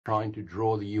trying to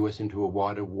draw the US into a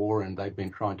wider war, and they've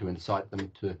been trying to incite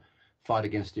them to fight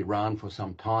against Iran for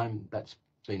some time. That's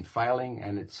been failing,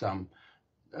 and it's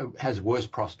has worse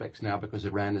prospects now because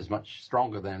Iran is much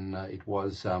stronger than it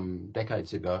was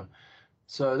decades ago.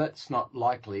 So that's not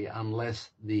likely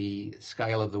unless the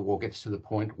scale of the war gets to the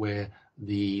point where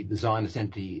the Zionist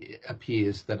entity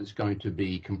appears that it's going to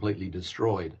be completely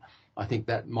destroyed. I think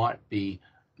that might be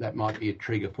a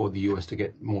trigger for the US to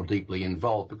get more deeply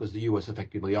involved, because the US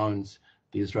effectively owns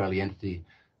the Israeli entity.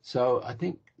 So I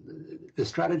think the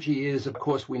strategy is, of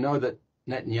course, we know that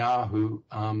Netanyahu,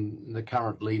 the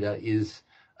current leader, is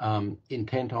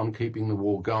intent on keeping the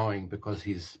war going because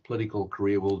his political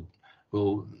career will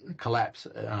collapse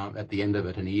at the end of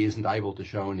it, and he isn't able to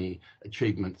show any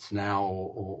achievements now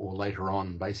or later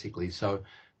on, basically. So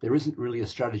there isn't really a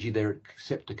strategy there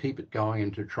except to keep it going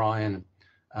and to try and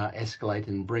escalate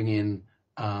and bring in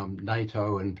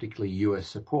NATO and particularly US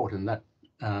support, and that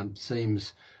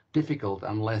seems difficult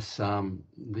unless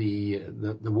the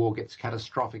war gets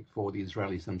catastrophic for the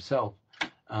Israelis themselves.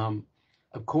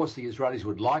 Of course, the Israelis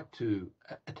would like to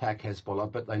attack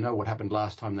Hezbollah, but they know what happened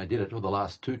last time they did it, or the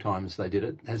last two times they did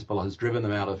it. Hezbollah has driven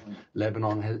them out of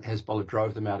Lebanon. Hezbollah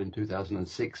drove them out in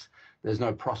 2006. There's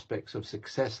no prospects of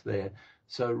success there.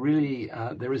 So really,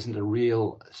 there isn't a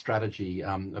real strategy,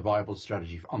 a viable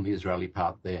strategy on the Israeli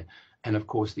part there. And of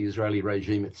course, the Israeli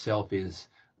regime itself is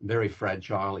very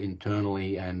fragile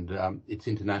internally, and its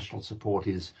international support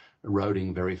is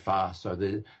eroding very fast. So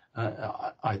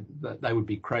they would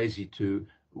be crazy to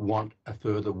want a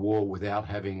further war without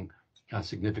having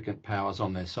significant powers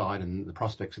on their side, and the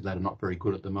prospects of that are not very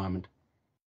good at the moment.